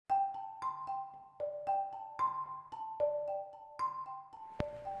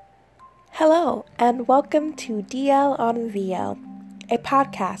Hello, and welcome to DL on VL, a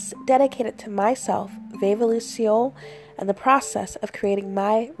podcast dedicated to myself, Veva Luciole, and the process of creating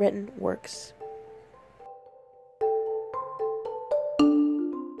my written works.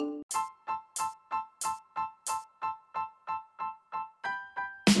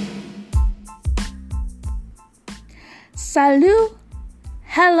 Salut,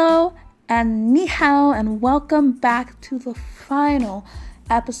 hello, and ni hao, and welcome back to the final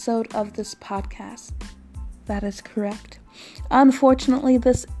episode of this podcast. That is correct. Unfortunately,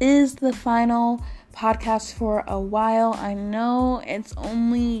 this is the final podcast for a while. I know it's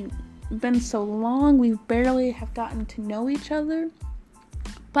only been so long. We barely have gotten to know each other.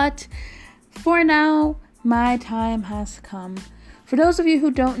 But for now, my time has come. For those of you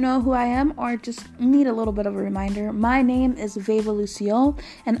who don't know who I am or just need a little bit of a reminder, my name is Veva Luciole,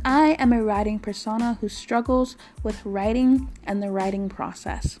 and I am a writing persona who struggles with writing and the writing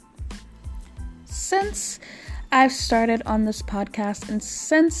process. Since I've started on this podcast and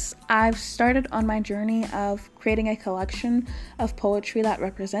since I've started on my journey of creating a collection of poetry that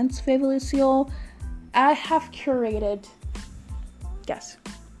represents Veva Luciole, I have curated, guess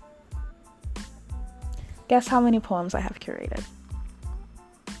how many poems I have curated.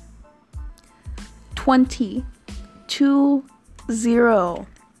 20.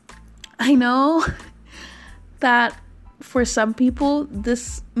 I know that for some people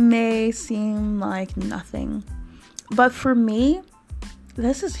this may seem like nothing, but for me,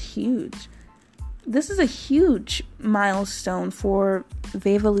 this is huge. This is a huge milestone for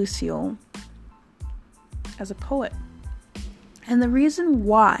Veva Luciole as a poet. And the reason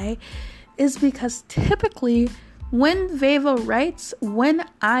why is because typically when Veva writes, when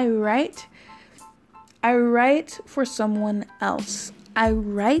I write for someone else. I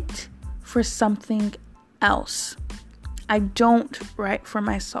write for something else. I don't write for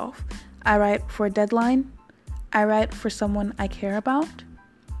myself. I write for a deadline. I write for someone I care about.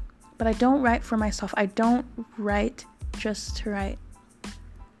 But I don't write for myself. I don't write just to write.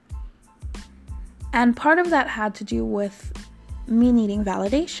 And part of that had to do with me needing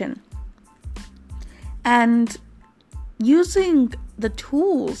validation. And using the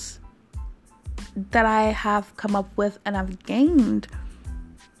tools that I have come up with and I've gained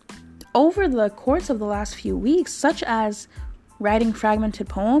over the course of the last few weeks, such as writing fragmented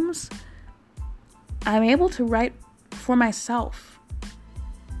poems, I'm able to write for myself.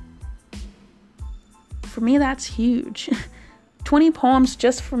 For me, that's huge. 20 poems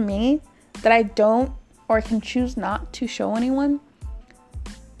just for me that I don't or can choose not to show anyone.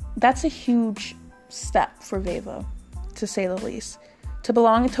 That's a huge step for Veva, to say the least. To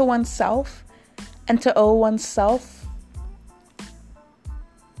belong to oneself and to owe oneself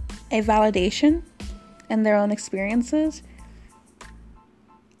a validation in their own experiences.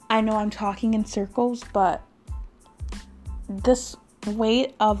 I know I'm talking in circles, but this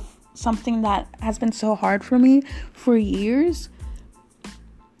weight of something that has been so hard for me for years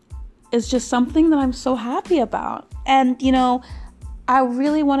is just something that I'm so happy about. And, I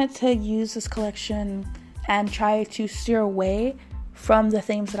really wanted to use this collection and try to steer away from the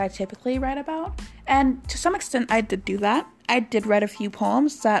themes that I typically write about. And to some extent, I did do that. I did write a few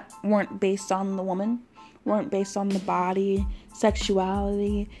poems that weren't based on the woman, weren't based on the body,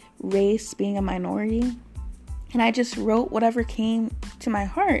 sexuality, race, being a minority. And I just wrote whatever came to my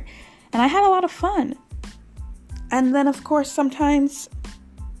heart. And I had a lot of fun. And then, of course, sometimes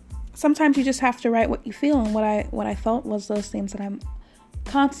you just have to write what you feel. And what I felt was those themes that I'm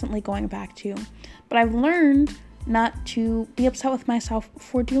constantly going back to. But I've learned not to be upset with myself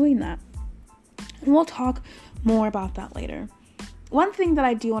for doing that. And we'll talk more about that later. One thing that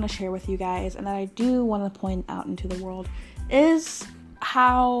I do want to share with you guys and that I do want to point out into the world is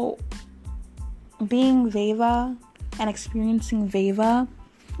how being Veva and experiencing Veva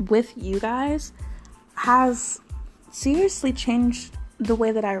with you guys has seriously changed the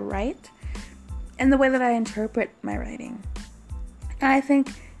way that I write and the way that I interpret my writing. And I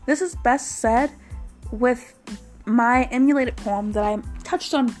think this is best said with my emulated poem that I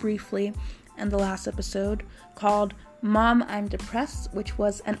touched on briefly in the last episode called Mom, I'm Depressed, which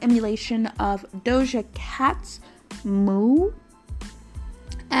was an emulation of Doja Cat's Moo.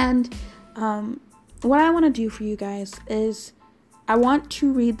 And what I want to do for you guys is I want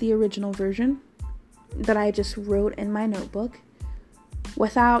to read the original version that I just wrote in my notebook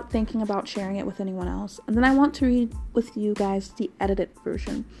without thinking about sharing it with anyone else. And then I want to read with you guys the edited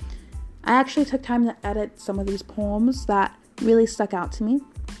version. I actually took time to edit some of these poems that really stuck out to me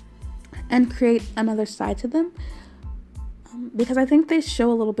and create another side to them because I think they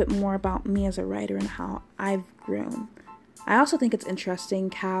show a little bit more about me as a writer and how I've grown. I also think it's interesting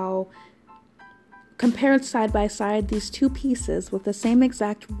how compared side by side, these two pieces with the same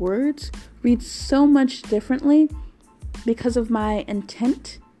exact words read so much differently because of my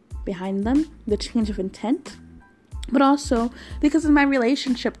intent behind them, the change of intent, but also because of my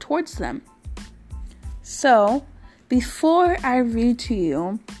relationship towards them. So, before I read to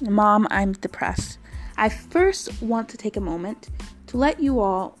you, Mom, I'm Depressed, I first want to take a moment to let you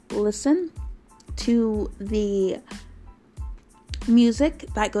all listen to the music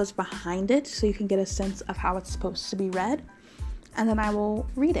that goes behind it so you can get a sense of how it's supposed to be read, and then I will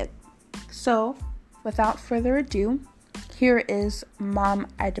read it. So, without further ado, here is Mom,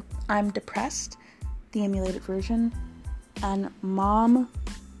 I'm Depressed, the emulated version, and Mom,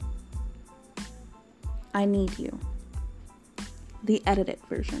 I Need You, the edited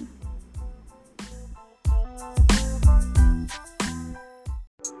version.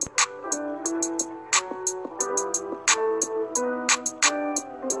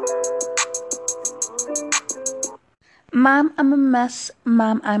 Mom, I'm a mess.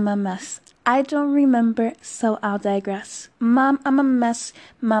 Mom, I'm a mess. I don't remember, so I'll digress. Mom, I'm a mess.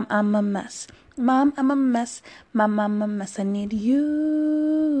 Mom, I'm a mess. Mom, I'm a mess. Mom, I'm a mess. I need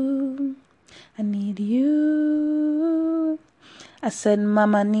you. I need you. I said,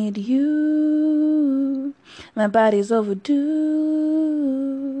 Mom, I need you. My body's overdue.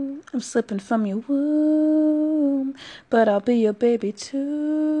 I'm slipping from your womb, but I'll be your baby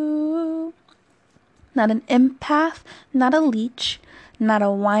too. Not an empath, not a leech, not a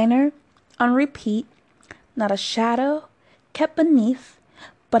whiner, on repeat, not a shadow kept beneath,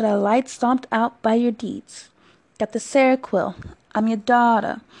 but a light stomped out by your deeds. Got the Seroquel, I'm your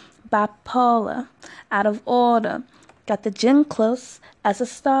daughter, bipolar, out of order. Got the gin close as a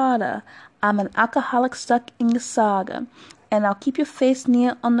starter. I'm an alcoholic stuck in your saga, and I'll keep your face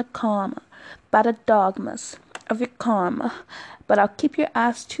near on the karma, by the dogmas of your karma, but I'll keep your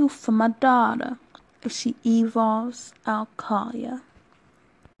eyes too for my daughter. If she evolves, I'll call ya.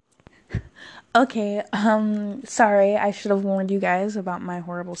 Okay, sorry, I should have warned you guys about my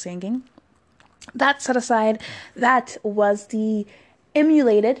horrible singing. That set aside, that was the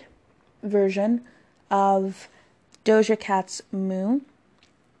emulated version of Doja Cat's Moo.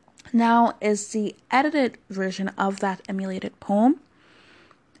 Now is the edited version of that emulated poem.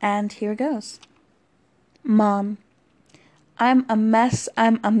 And here goes. Mom, I'm a mess,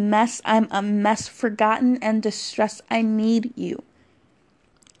 I'm a mess, I'm a mess, forgotten and distressed. I need you.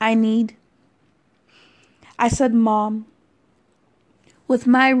 I said, Mom, with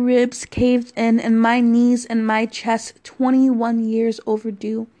my ribs caved in and my knees and my chest 21 years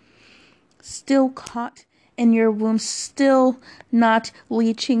overdue, still caught in your womb, still not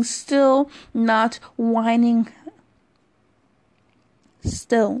leaching, still not whining,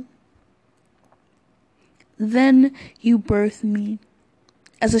 still. Then you birthed me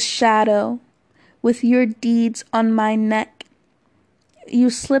as a shadow with your deeds on my neck.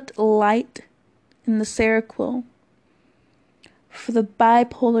 You slipped light in the Seroquel for the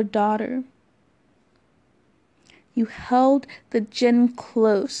bipolar daughter. You held the gin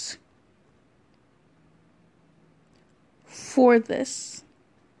close for this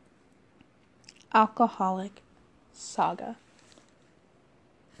alcoholic saga.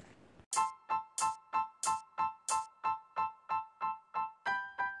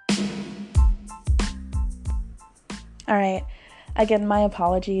 All right, again, my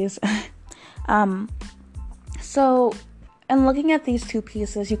apologies. So, in looking at these two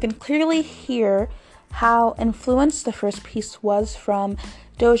pieces, you can clearly hear how influenced the first piece was from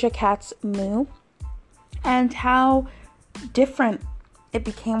Doja Cat's Moo, and how different it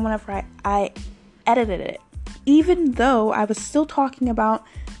became whenever I edited it. Even though I was still talking about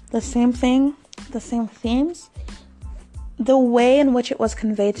the same thing, the same themes, the way in which it was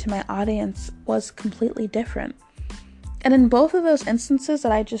conveyed to my audience was completely different. And in both of those instances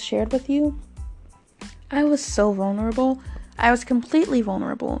that I just shared with you, I was so vulnerable. I was completely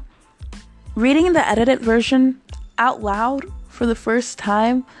vulnerable. Reading the edited version out loud for the first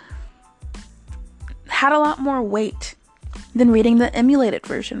time had a lot more weight than reading the emulated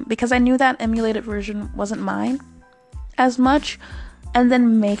version, because I knew that emulated version wasn't mine as much, and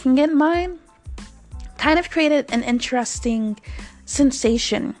then making it mine kind of created an interesting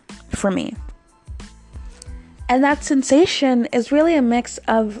sensation for me. And that sensation is really a mix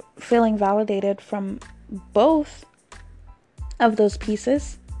of feeling validated from both of those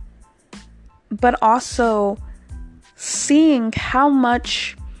pieces, but also seeing how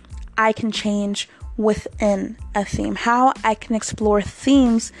much I can change within a theme, how I can explore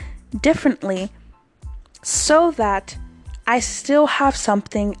themes differently so that I still have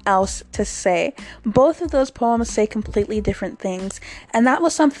something else to say. Both of those poems say completely different things. And that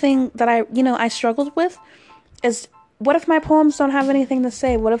was something that I struggled with, is what if my poems don't have anything to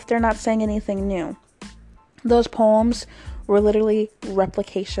say? What if they're not saying anything new? Those poems were literally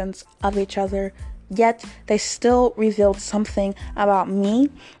replications of each other, yet they still revealed something about me,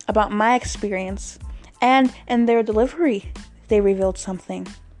 about my experience, and in their delivery, they revealed something.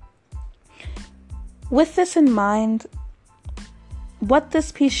 With this in mind, what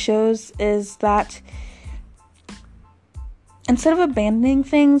this piece shows is that instead of abandoning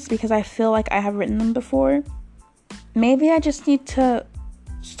things because I feel like I have written them before, maybe I just need to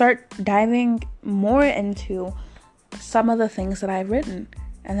start diving more into some of the things that I've written.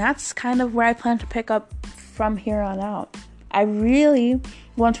 And that's kind of where I plan to pick up from here on out. I really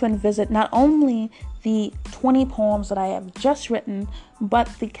want to revisit not only the 20 poems that I have just written, but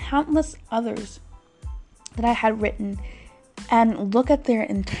the countless others that I had written, and look at their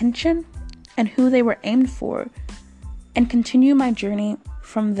intention and who they were aimed for, and continue my journey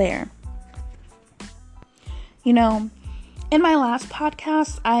from there. In my last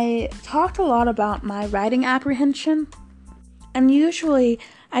podcast, I talked a lot about my writing apprehension, and usually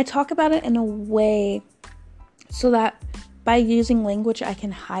I talk about it in a way so that by using language I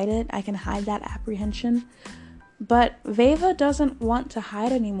can hide it, I can hide that apprehension. But Veva doesn't want to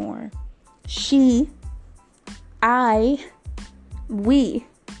hide anymore. We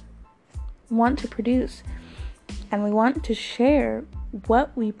want to produce, and we want to share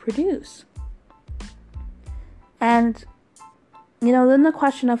what we produce. And, then the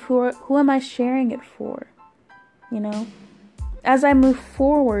question of who am I sharing it for? As I move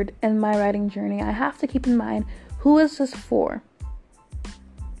forward in my writing journey, I have to keep in mind, who is this for?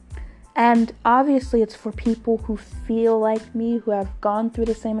 And obviously it's for people who feel like me, who have gone through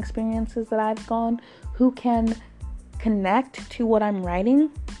the same experiences that I've gone, who can connect to what I'm writing.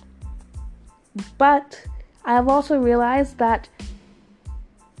 But I have also realized that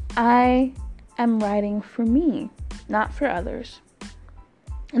I am writing for me, not for others.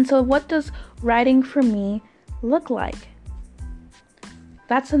 And so what does writing for me look like?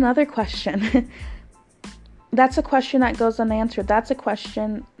 That's another question. That's a question that goes unanswered. That's a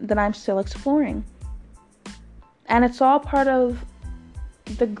question that I'm still exploring. And it's all part of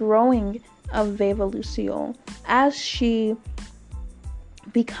the growing of Veva Lucille as she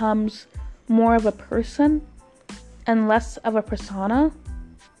becomes more of a person and less of a persona.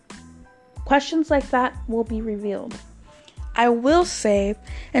 Questions like that will be revealed. I will say,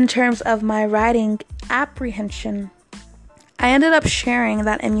 in terms of my writing apprehension, I ended up sharing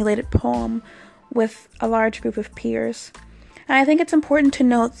that emulated poem with a large group of peers. And I think it's important to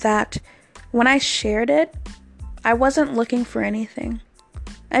note that when I shared it, I wasn't looking for anything.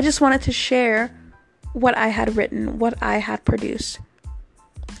 I just wanted to share what I had written, what I had produced.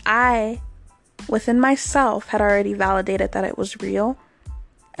 I, within myself, had already validated that it was real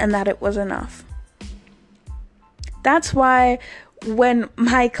and that it was enough. That's why when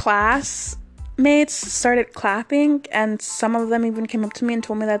my classmates started clapping, and some of them even came up to me and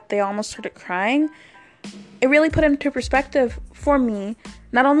told me that they almost started crying, it really put into perspective for me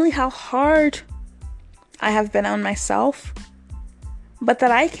not only how hard I have been on myself, but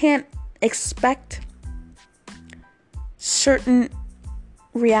that I can't expect certain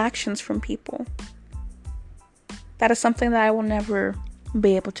reactions from people. That is something that I will never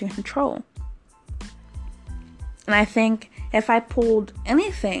be able to control. And I think if I pulled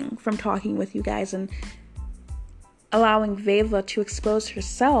anything from talking with you guys and allowing Veva to expose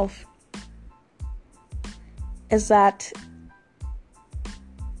herself, is that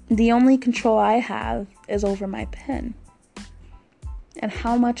the only control I have is over my pen and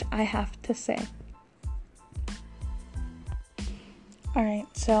how much I have to say. Alright,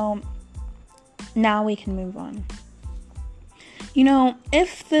 so now we can move on.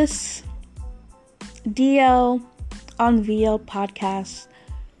 If this DL on VL podcast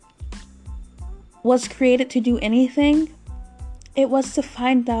was created to do anything, it was to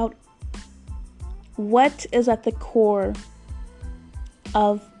find out what is at the core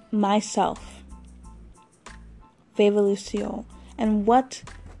of myself, Veva Lucille, and what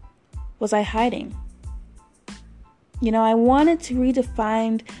was I hiding. I wanted to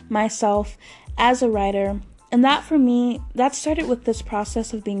redefine myself as a writer, and that for me, that started with this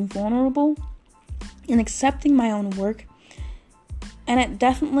process of being vulnerable and accepting my own work. And it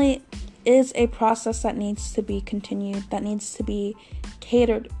definitely is a process that needs to be continued, that needs to be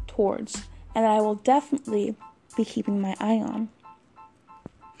catered towards, and that I will definitely be keeping my eye on.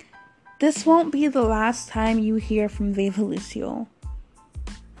 This won't be the last time you hear from Veva Lucille.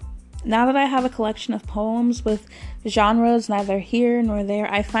 Now that I have a collection of poems with genres neither here nor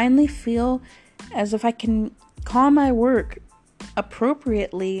there, I finally feel as if I can call my work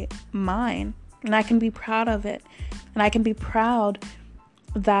appropriately mine, and I can be proud of it, and I can be proud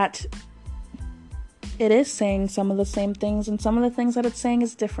that it is saying some of the same things, and some of the things that it's saying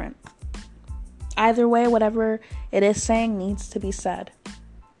is different. Either way, whatever it is saying needs to be said.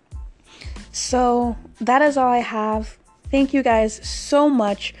 So that is all I have. Thank you guys so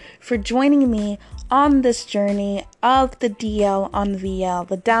much for joining me on this journey of the DL on VL,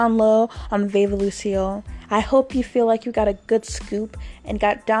 the down low on Veva Lucio. I hope you feel like you got a good scoop and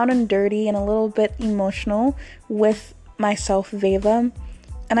got down and dirty and a little bit emotional with myself, Veva.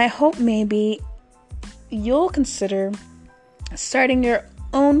 And I hope maybe you'll consider starting your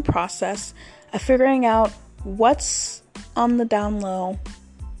own process of figuring out what's on the down low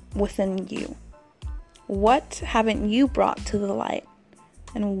within you. What haven't you brought to the light?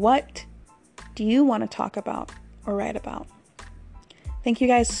 And what do you want to talk about or write about? Thank you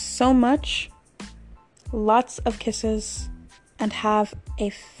guys so much. Lots of kisses, and have a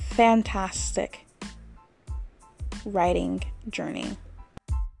fantastic writing journey.